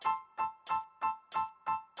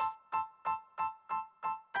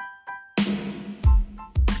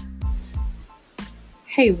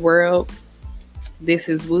Hey world, this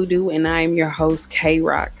is Voodoo and I am your host K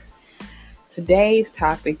Rock. Today's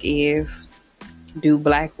topic is, do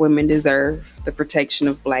black women deserve the protection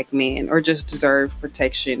of black men or just deserve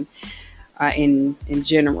protection in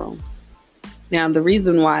general? Now the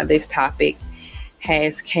reason why this topic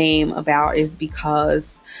has came about is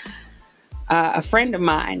because a friend of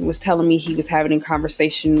mine was telling me he was having a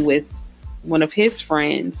conversation with one of his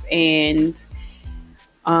friends, and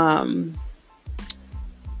um,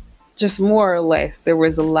 just more or less there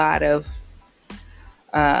was a lot of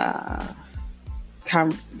uh,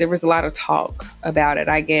 there was a lot of talk about it.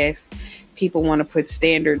 I guess people want to put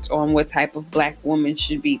standards on what type of black woman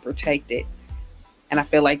should be protected, and I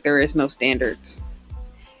feel like there is no standards.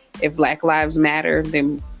 If black lives matter,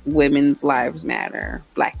 then women's lives matter,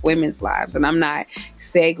 black women's lives. And I'm not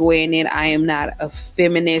segueing it. I am not a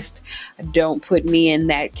feminist. Don't put me in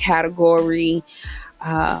that category.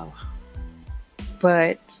 Uh,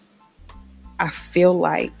 but I feel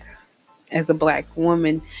like as a black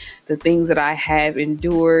woman, the things that I have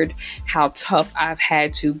endured, how tough I've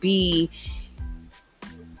had to be,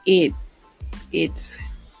 it it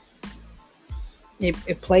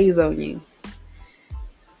it plays on you.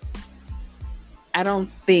 I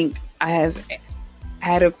don't think I have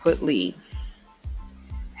adequately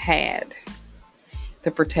had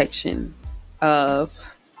the protection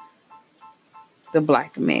of the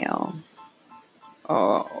black male,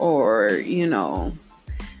 or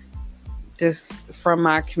just from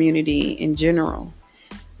my community in general.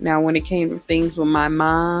 Now, when it came to things with my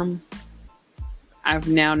mom, I've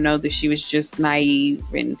now know that she was just naive,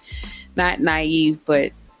 and not naive,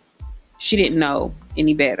 but she didn't know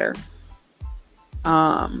any better.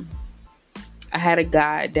 Um, I had a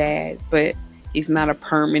god dad, but he's not a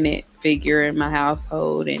permanent figure in my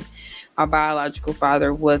household, and my biological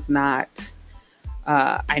father was not.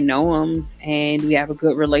 I know him, and we have a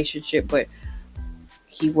good relationship, but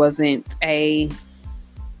he wasn't a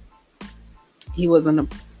he wasn't a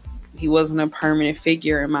he wasn't a permanent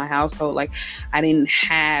figure in my household. Like, I didn't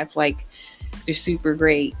have like the super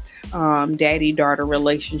great daddy daughter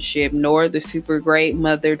relationship, nor the super great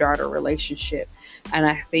mother daughter relationship. And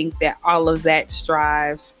I think that all of that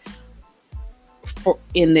strives for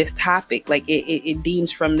in this topic. Like, it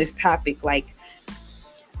deems from this topic, like,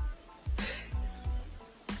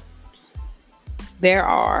 there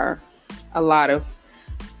are a lot of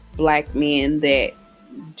black men that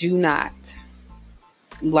do not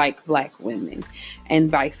like black women,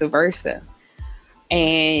 and vice versa.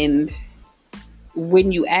 And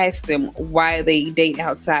when you ask them why they date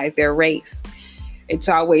outside their race, it's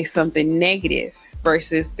always something negative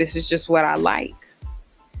versus, this is just what I like.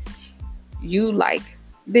 You like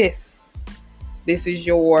this. This is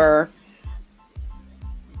your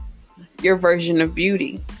version of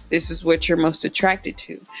beauty. This is what you're most attracted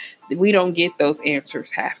to. We don't get those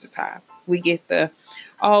answers half the time. We get the,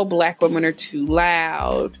 all black women are too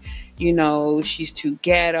loud. She's too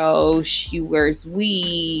ghetto. She wears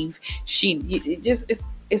weave.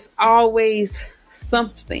 It's always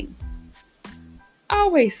something.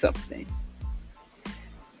 Always something.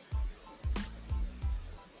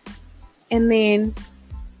 And then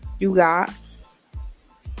you got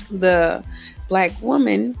the black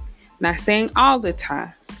woman, not saying all the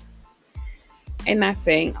time, and not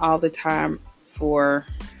saying all the time for,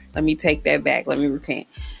 let me take that back. Let me recant.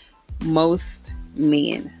 Most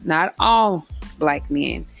men, not all black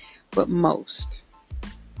men, but most,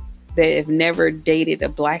 that have never dated a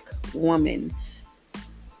black woman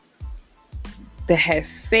that have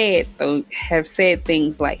said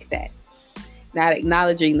things like that, not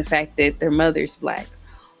acknowledging the fact that their mother's black,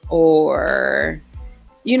 or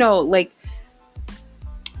like,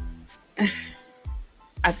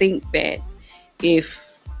 I think that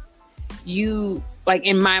if you, like,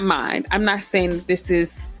 in my mind, I'm not saying that this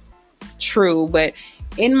is true, but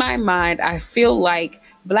in my mind, I feel like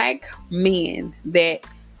black men that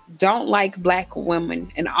don't like black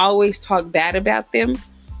women and always talk bad about them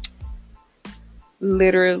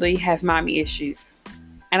literally have mommy issues.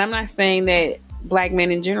 And I'm not saying that black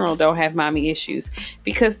men in general don't have mommy issues,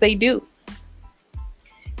 because they do.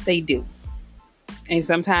 They do. And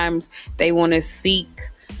sometimes they want to seek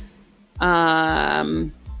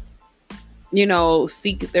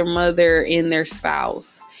their mother in their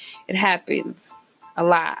spouse. It happens a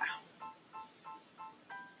lot.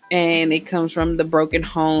 And it comes from the broken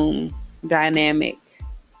home dynamic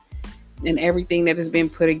and everything that has been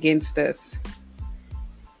put against us.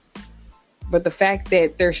 But the fact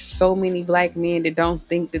that there's so many black men that don't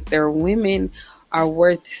think that their women are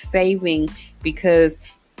worth saving, because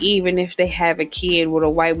even if they have a kid with a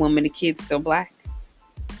white woman, the kid's still black.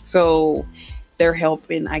 So they're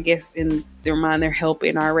helping, I guess in their mind, they're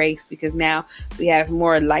helping our race because now we have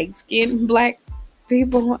more light-skinned black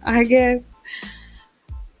people, I guess.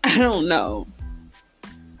 I don't know.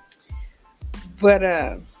 But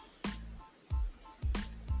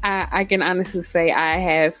I can honestly say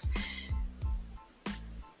I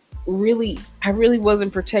really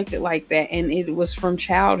wasn't protected like that, and it was from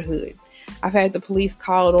childhood. I've had the police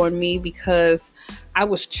called on me because I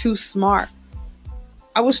was too smart.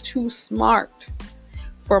 I was too smart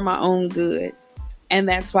for my own good, and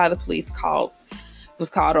that's why the police was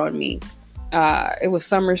called on me. It was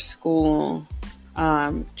summer school,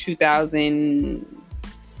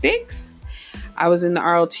 2006. I was in the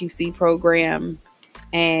ROTC program,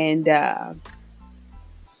 and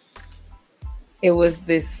it was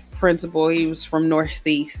this principal. He was from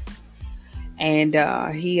Northeast, and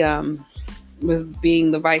he was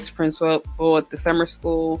being the vice principal at the summer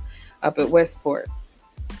school up at Westport.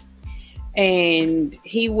 And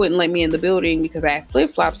he wouldn't let me in the building because I had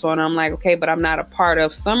flip flops on. I'm like, okay, but I'm not a part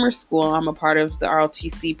of summer school. I'm a part of the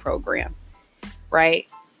ROTC program, right?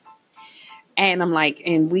 And I'm like,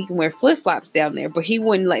 and we can wear flip flops down there, but he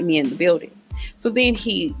wouldn't let me in the building. So then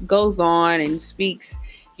he goes on and speaks,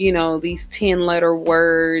 these 10-letter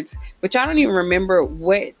words, which I don't even remember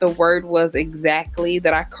what the word was exactly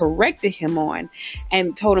that I corrected him on,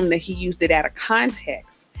 and told him that he used it out of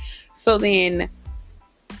context. So then,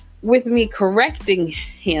 with me correcting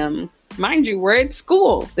him, mind you, we're at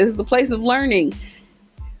school. This is a place of learning.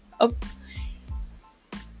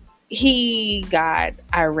 He got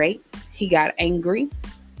irate. He got angry.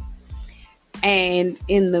 And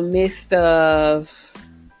in the midst of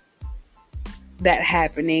that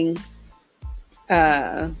happening,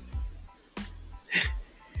 the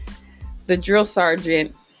drill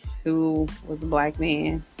sergeant, who was a black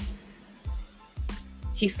man,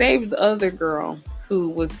 he saved the other girl who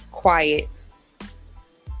was quiet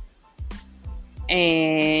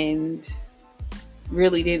and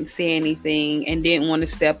really didn't say anything and didn't want to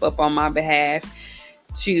step up on my behalf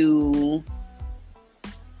to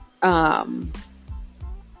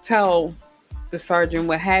tell the sergeant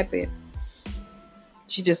what happened.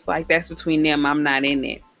 She just like, that's between them. I'm not in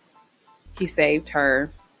it. He saved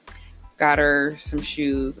her, got her some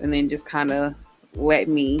shoes, and then just kind of let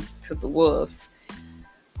me to the wolves.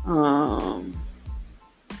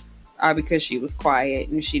 Because she was quiet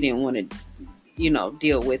and she didn't want to,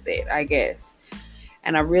 deal with it, I guess.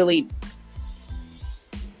 And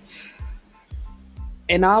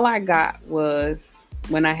all I got was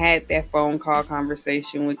when I had that phone call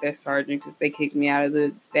conversation with that sergeant, because they kicked me out of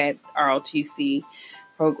that ROTC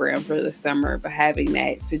program for the summer, but having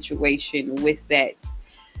that situation with that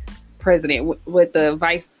president, with the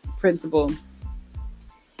vice principal,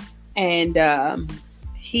 and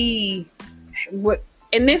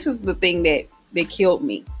and this is the thing that killed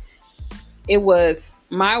me. It was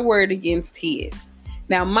my word against his.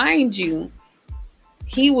 Now, mind you,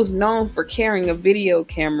 he was known for carrying a video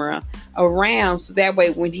camera around, so that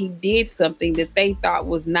way when he did something that they thought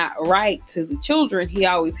was not right to the children, he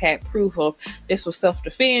always had proof of this was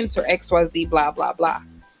self-defense or XYZ, blah, blah, blah.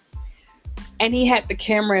 And he had the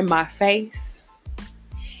camera in my face.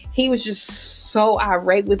 He was just so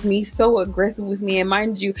irate with me, so aggressive with me. And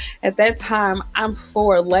mind you, at that time, I'm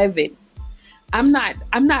 4'11". I'm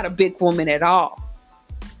not a big woman at all.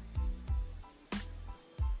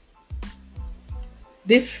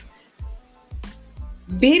 This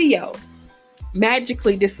video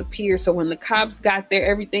magically disappeared. So when the cops got there,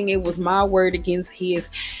 everything, it was my word against his.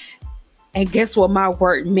 And guess what my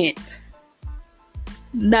word meant?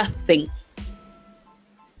 Nothing.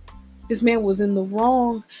 This man was in the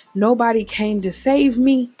wrong. Nobody came to save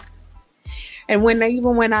me. And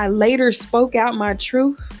even when I later spoke out my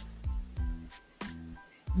truth,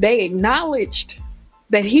 they acknowledged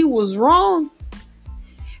that he was wrong.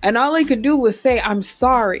 And all they could do was say, I'm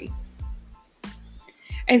sorry.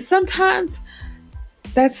 And sometimes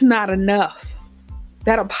that's not enough.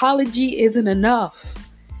 That apology isn't enough.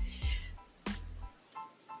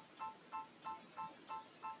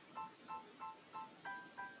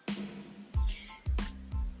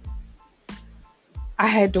 I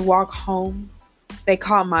had to walk home. They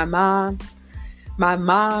called my mom. My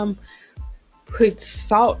mom put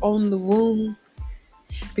salt on the wound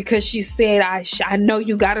because she said, I know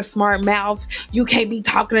you got a smart mouth. You can't be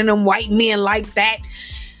talking to them white men like that.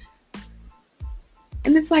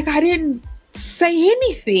 And it's like, I didn't say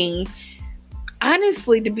anything,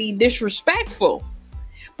 honestly, to be disrespectful.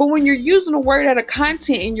 But when you're using a word out of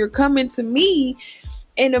content and you're coming to me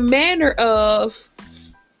in a manner of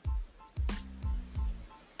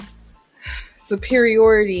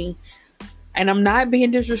superiority, and I'm not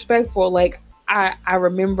being disrespectful, like, I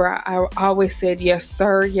remember I always said, yes,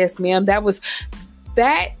 sir, yes, ma'am.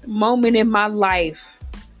 That moment in my life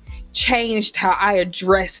changed how I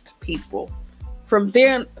addressed people. From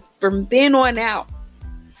then on out,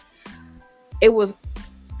 it was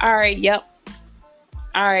all right, yep.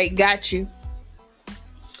 All right, got you.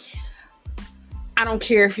 I don't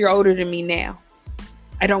care if you're older than me now.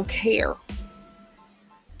 I don't care.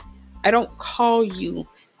 I don't call you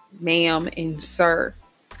ma'am and sir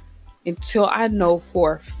until I know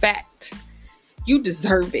for a fact you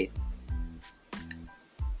deserve it.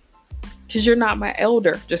 Because you're not my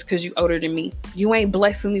elder just because you're older than me. You ain't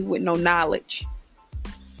blessing me with no knowledge.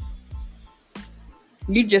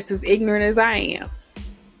 You just as ignorant as I am.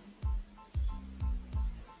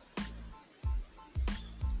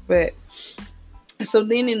 But so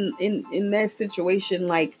then in that situation,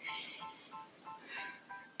 like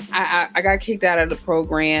I got kicked out of the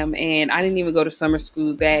program, and I didn't even go to summer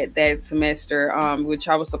school that semester, which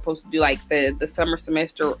I was supposed to do like the summer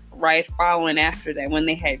semester right following after that, when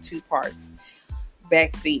they had 2 parts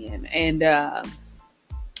back then. And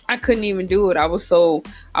I couldn't even do it. I was so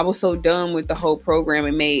done with the whole program.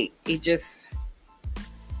 It made it just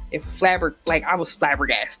I was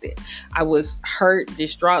flabbergasted. I was hurt,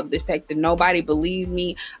 distraught, the fact that nobody believed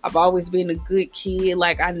me. I've always been a good kid.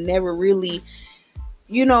 Like I never really,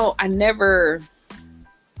 I never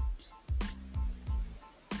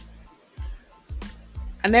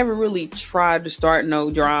really tried to start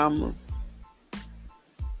no drama.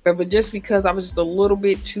 But just because I was just a little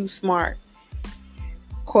bit too smart,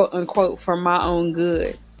 quote unquote, for my own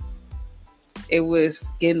good, it was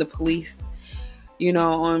getting the police,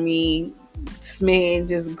 on me. This man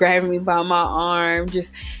just grabbing me by my arm,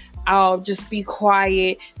 I'll just be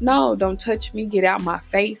quiet. No, don't touch me. Get out my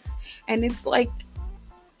face. And it's like,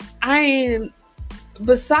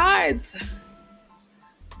 besides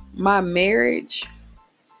my marriage,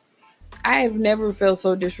 I have never felt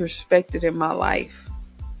so disrespected in my life.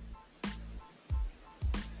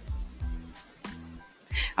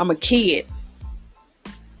 I'm a kid.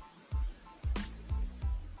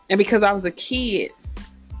 And because I was a kid,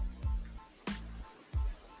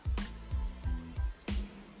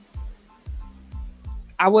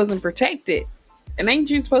 I wasn't protected. And ain't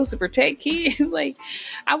you supposed to protect kids? Like,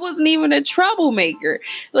 I wasn't even a troublemaker.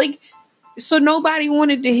 Like, so nobody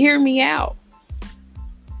wanted to hear me out.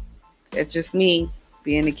 That's just me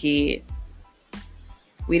being a kid.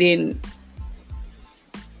 We didn't.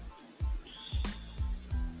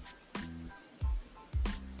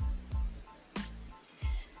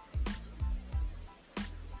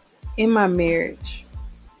 In my marriage,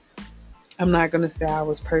 I'm not going to say I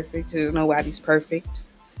was perfect, because nobody's perfect.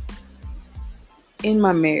 In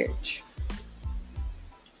my marriage,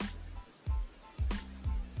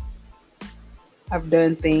 I've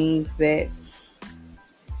done things that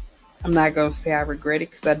I'm not going to say I regret it,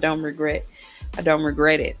 because I don't regret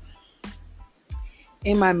it.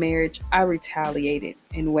 In my marriage, I retaliated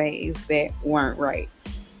in ways that weren't right.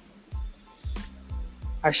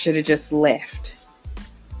 I should have just left.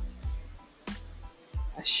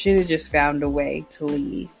 I should have just found a way to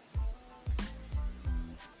leave.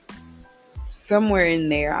 Somewhere in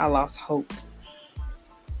there, I lost hope.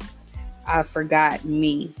 I forgot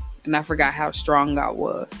me, and I forgot how strong I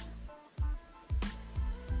was.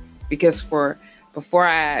 Because before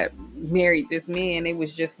I married this man, it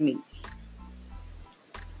was just me.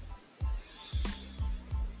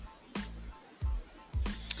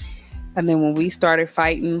 And then when we started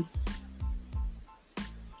fighting,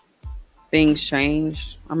 things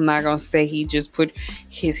changed. I'm not going to say he just put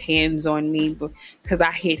his hands on me, but because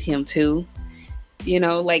I hit him too.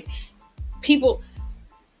 Like people,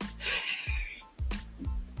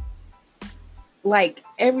 like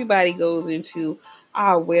everybody goes into,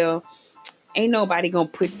 well, ain't nobody going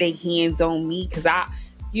to put their hands on me, because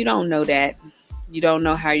you don't know that. You don't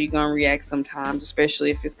know how you're going to react sometimes,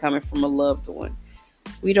 especially if it's coming from a loved one.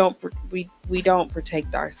 We don't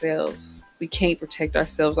protect ourselves. We can't protect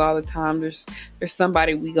ourselves all the time. There's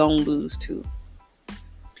somebody we gonna lose to.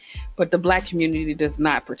 But the Black community does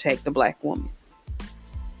not protect the Black woman.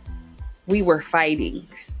 We were fighting.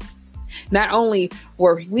 Not only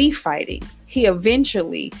were we fighting, he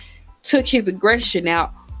eventually took his aggression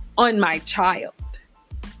out on my child.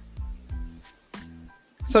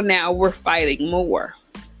 So now we're fighting more.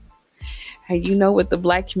 And you know what the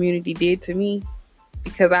Black community did to me?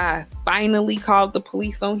 Because I finally called the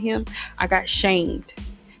police on him, I got shamed.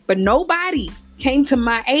 But nobody came to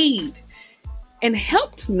my aid and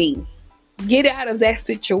helped me get out of that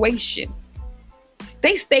situation.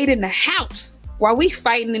 They stayed in the house while we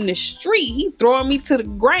fighting in the street. He throwing me to the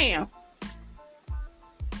ground.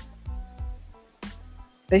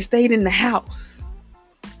 They stayed in the house.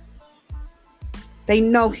 They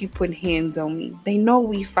know he put hands on me. They know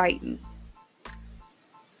we fighting.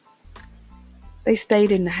 They stayed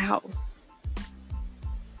in the house.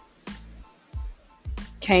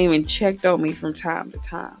 Came and checked on me from time to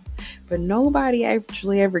time. But nobody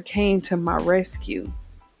actually ever came to my rescue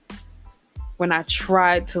when I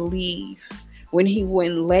tried to leave, when he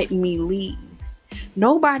wouldn't let me leave.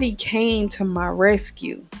 Nobody came to my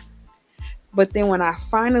rescue. But then when I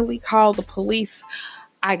finally called the police,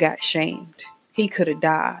 I got shamed. He could have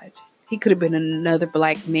died. He could have been another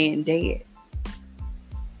black man dead.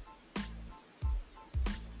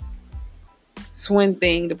 It's one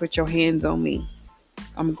thing to put your hands on me.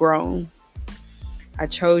 I'm grown. I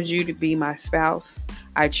chose you to be my spouse.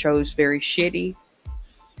 I chose very shitty.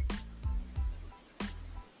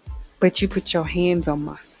 But you put your hands on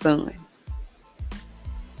my son.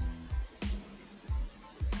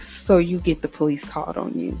 So you get the police called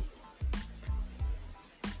on you.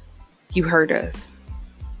 You hurt us.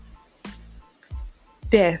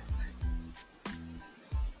 Death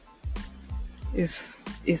is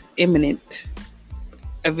imminent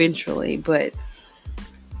eventually, but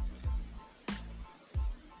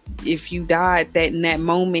if you died that in that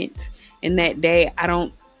moment, in that day, I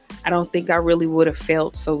don't think I really would have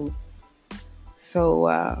felt so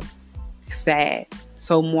sad,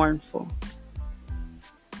 so mournful.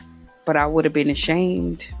 But I would have been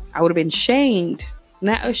ashamed. I would have been shamed,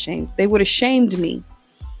 not ashamed. They would have shamed me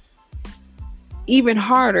even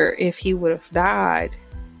harder if he would have died.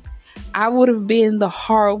 I would have been the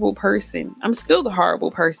horrible person. I'm still the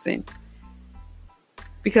horrible person.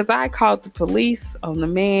 Because I called the police on the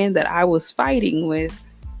man that I was fighting with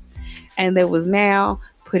and that was now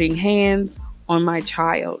putting hands on my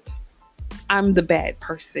child. I'm the bad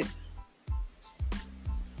person.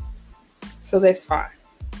 So that's fine.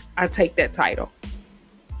 I take that title.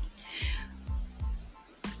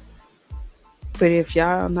 But if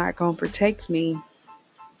y'all not gonna protect me,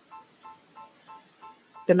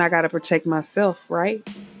 then I gotta protect myself, right?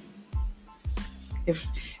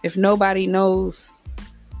 If nobody knows,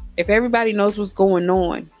 if everybody knows what's going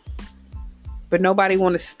on, but nobody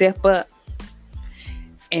want to step up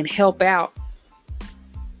and help out,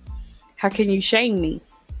 how can you shame me?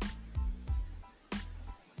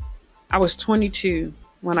 I was 22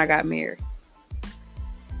 when I got married,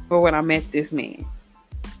 or when I met this man.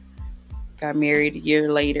 Got married a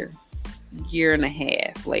year later, year and a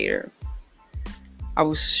half later. I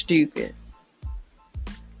was stupid.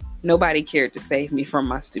 Nobody cared to save me from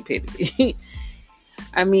my stupidity.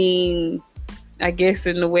 I mean, I guess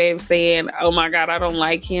in the way of saying, oh my God, I don't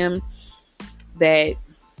like him, that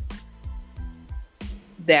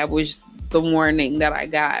was the warning that I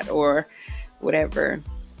got, or whatever.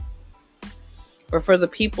 But for the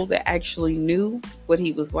people that actually knew what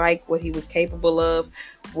he was like, what he was capable of,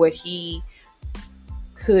 what he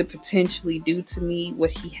could potentially do to me,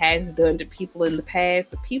 what he has done to people in the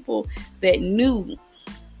past, the people that knew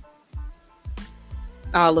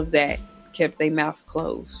all of that kept their mouth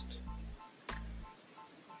closed.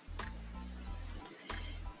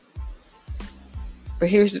 But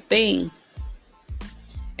here's the thing.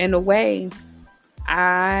 In a way,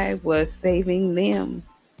 I was saving them.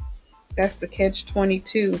 That's the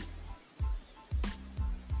catch-22.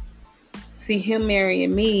 See, him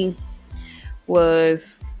marrying me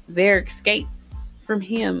was their escape from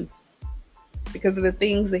him because of the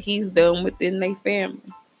things that he's done within their family.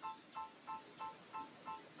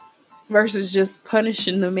 Versus just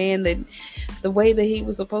punishing the man that the way that he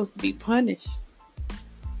was supposed to be punished.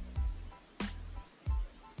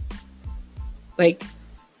 Like,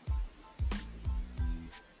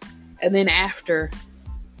 and then after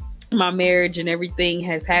my marriage and everything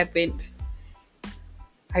has happened,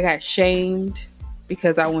 I got shamed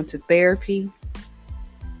because I went to therapy.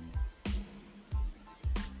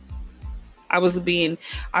 I was being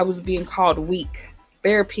called weak.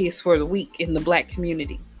 Therapy is for the weak in the Black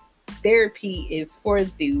community. Therapy is for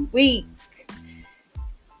the weak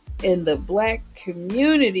in the Black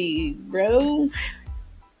community, bro.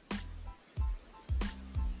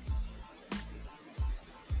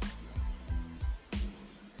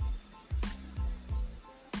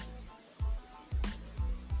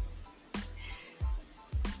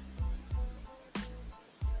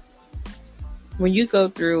 When you go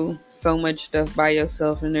through so much stuff by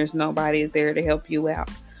yourself and there's nobody there to help you out,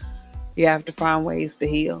 you have to find ways to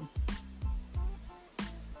heal.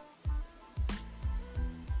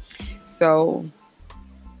 So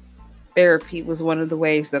therapy was one of the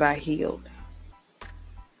ways that I healed.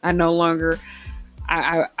 I no longer,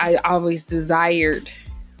 I always desired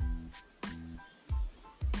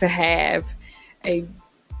to have a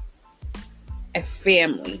a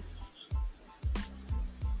family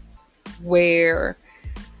where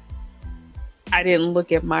I didn't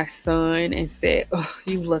look at my son and said, "Oh,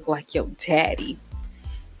 you look like your daddy,"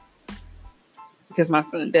 because my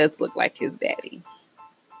son does look like his daddy.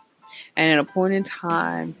 And at a point in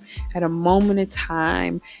time, at a moment in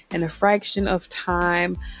time, in a fraction of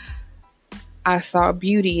time, I saw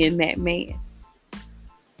beauty in that man.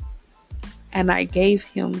 And I gave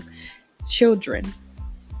him children.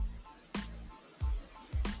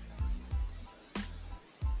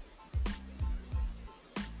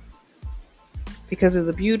 Because of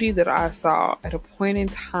the beauty that I saw at a point in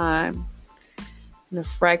time, in a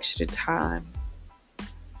fraction of time,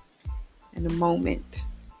 in a moment.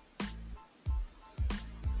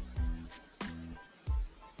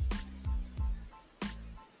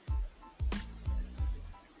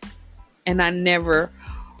 And I never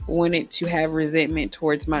wanted to have resentment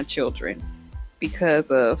towards my children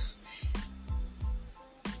because of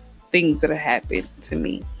things that have happened to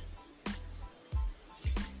me.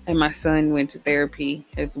 And my son went to therapy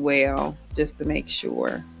as well, just to make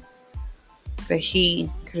sure that he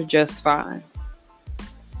could adjust fine.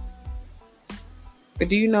 But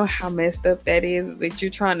do you know how messed up that is? That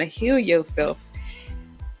you're trying to heal yourself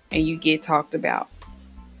and you get talked about.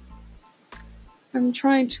 I'm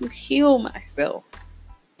trying to heal myself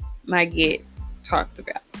and I get talked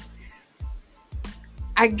about.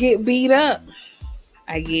 I get beat up.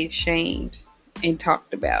 I get shamed and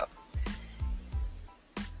talked about.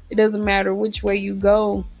 It doesn't matter which way you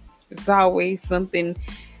go. There's always something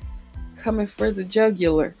coming for the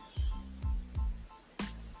jugular.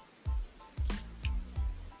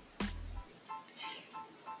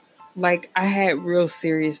 Like, I had real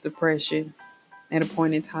serious depression at a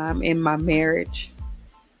point in time in my marriage.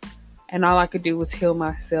 And all I could do was heal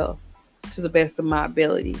myself to the best of my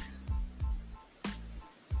abilities.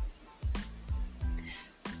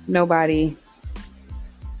 Nobody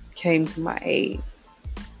came to my aid.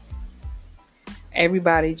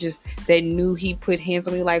 Everybody just, they knew he put hands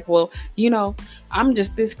on me, like, well, I'm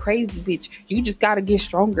just this crazy bitch. You just gotta get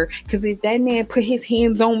stronger. Cause if that man put his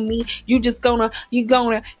hands on me, you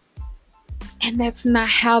gonna. And that's not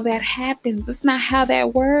how that happens. That's not how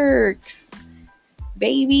that works,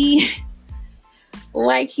 baby.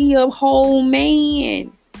 Like, he a whole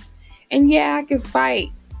man. And yeah, I can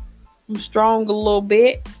fight. I'm strong a little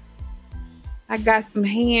bit. I got some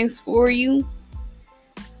hands for you.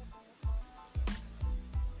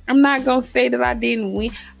 I'm not going to say that I didn't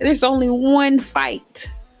win. There's only one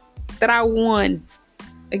fight that I won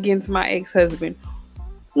against my ex-husband.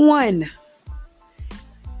 One.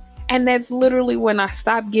 And that's literally when I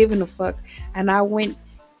stopped giving a fuck. And I went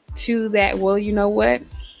to that, well, you know what?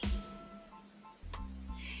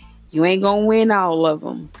 You ain't going to win all of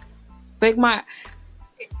them. But my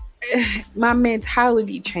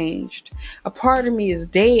mentality changed. A part of me is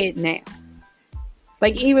dead now.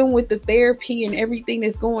 Like, even with the therapy and everything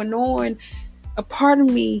that's going on, a part of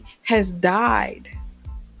me has died.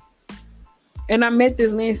 And I met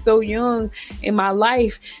this man so young in my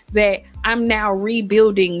life that I'm now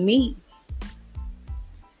rebuilding me.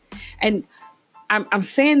 And I'm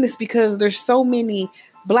saying this because there's so many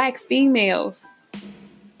Black females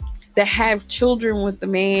that have children with the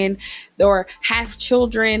man or have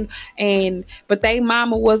children, but they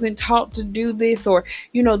mama wasn't taught to do this, or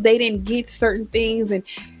they didn't get certain things, and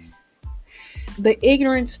the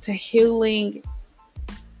ignorance to healing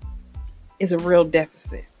is a real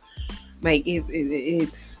deficit. Like,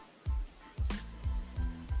 it's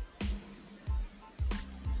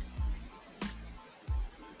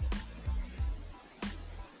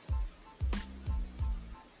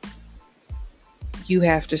you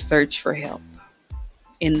have to search for help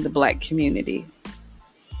in the Black community.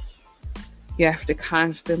 You have to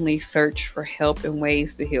constantly search for help and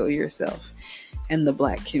ways to heal yourself in the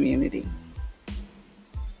Black community.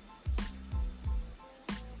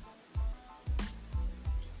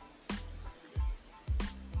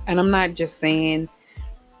 And I'm not just saying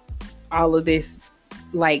all of this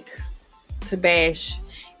like to bash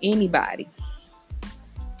anybody.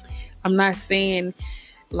 I'm not saying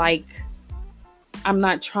like, I'm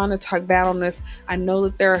not trying to talk bad on this. I know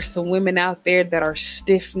that there are some women out there that are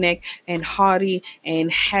stiff-necked and haughty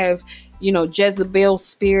and have, Jezebel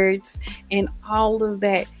spirits and all of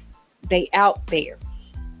that. They out there.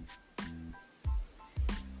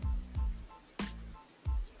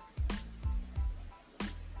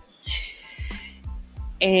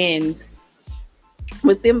 And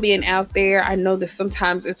with them being out there, I know that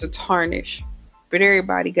sometimes it's a tarnish, but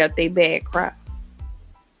everybody got their bad crap.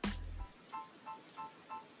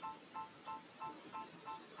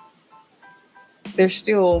 There's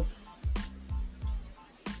still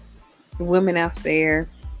women out there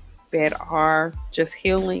that are just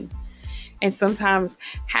healing. And sometimes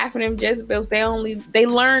half of them Jezebels, they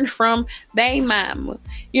learn from they mama. You know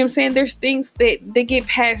what I'm saying? There's things that they get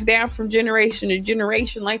passed down from generation to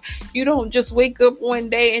generation. Like, you don't just wake up one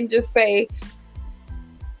day and just say,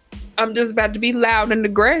 I'm just about to be loud and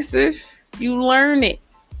aggressive. You learn it.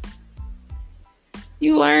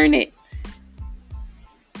 You learn it.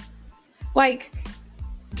 Like,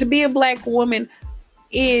 to be a black woman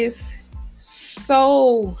is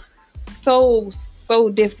so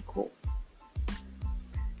difficult.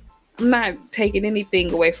 I'm not taking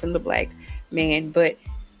anything away from the black man, but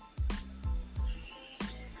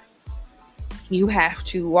you have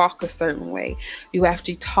to walk a certain way. You have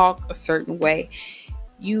to talk a certain way.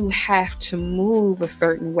 You have to move a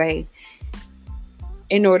certain way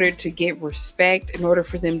in order to get respect, in order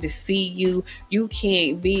for them to see you. You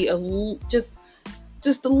can't be just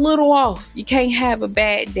a little off. You can't have a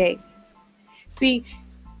bad day. See,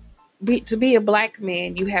 to be a black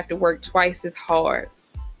man, you have to work twice as hard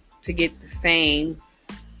to get the same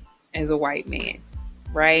as a white man,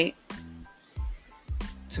 right?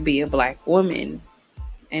 To be a black woman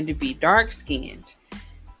and to be dark skinned,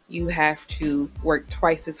 you have to work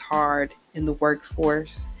twice as hard in the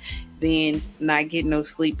workforce, then not get no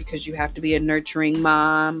sleep because you have to be a nurturing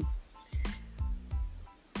mom.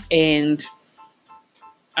 And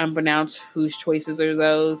unbeknownst whose choices are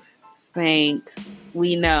those? Thanks.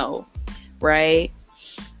 We know, right?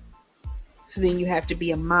 So then you have to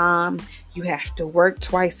be a mom. You have to work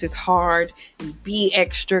twice as hard and be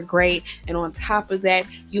extra great. And on top of that,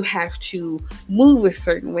 you have to move a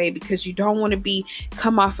certain way because you don't want to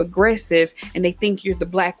come off aggressive and they think you're the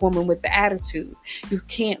black woman with the attitude. You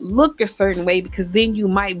can't look a certain way because then you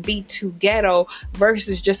might be too ghetto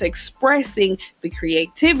versus just expressing the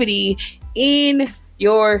creativity in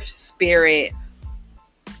your spirit.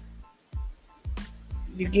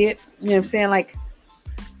 You get, you know what I'm saying? Like,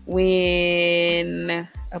 when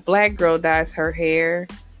a black girl dyes her hair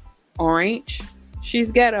orange,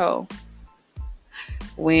 she's ghetto.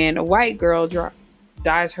 When a white girl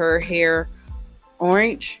dyes her hair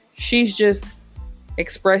orange, she's just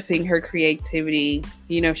expressing her creativity.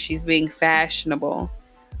 You know, she's being fashionable.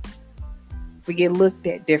 We get looked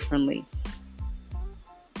at differently.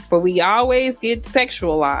 But we always get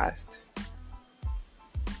sexualized.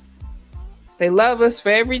 They love us for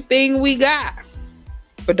everything we got,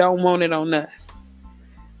 but don't want it on us.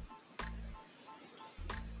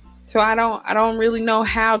 So I don't really know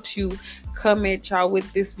how to come at y'all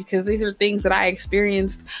with this because these are things that I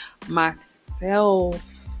experienced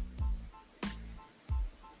myself.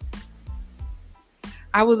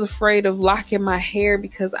 I was afraid of locking my hair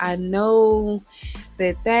because I know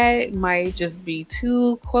that might just be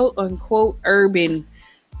too quote unquote urban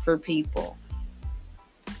for people.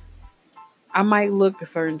 I might look a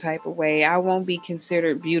certain type of way. I won't be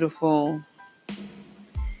considered beautiful.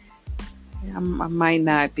 I might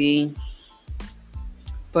not be.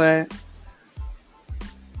 But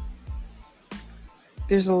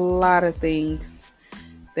there's a lot of things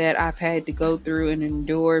that I've had to go through and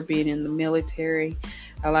endure being in the military.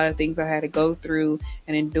 A lot of things I had to go through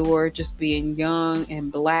and endure just being young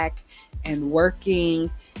and black and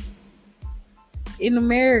working in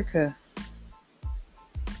America.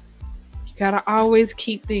 You gotta always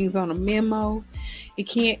keep things on a memo. It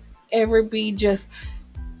can't ever be just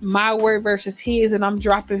my word versus his and I'm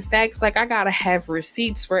dropping facts. Like, I gotta have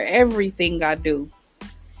receipts for everything I do.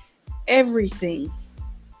 Everything.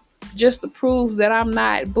 Just to prove that I'm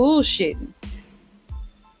not bullshitting.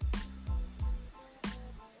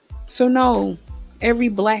 So no, every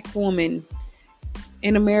black woman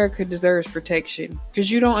in America deserves protection because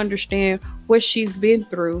you don't understand what she's been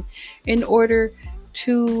through in order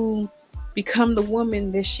to become the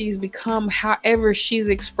woman that she's become, however she's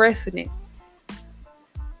expressing it.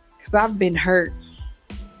 Because I've been hurt,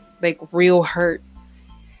 like real hurt.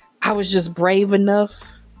 I was just brave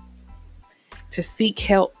enough to seek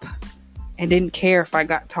help and didn't care if I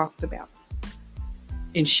got talked about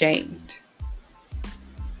and shamed.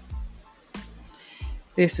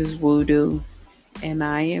 This is Voodoo, and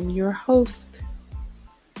I am your host,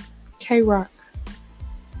 K-Rock.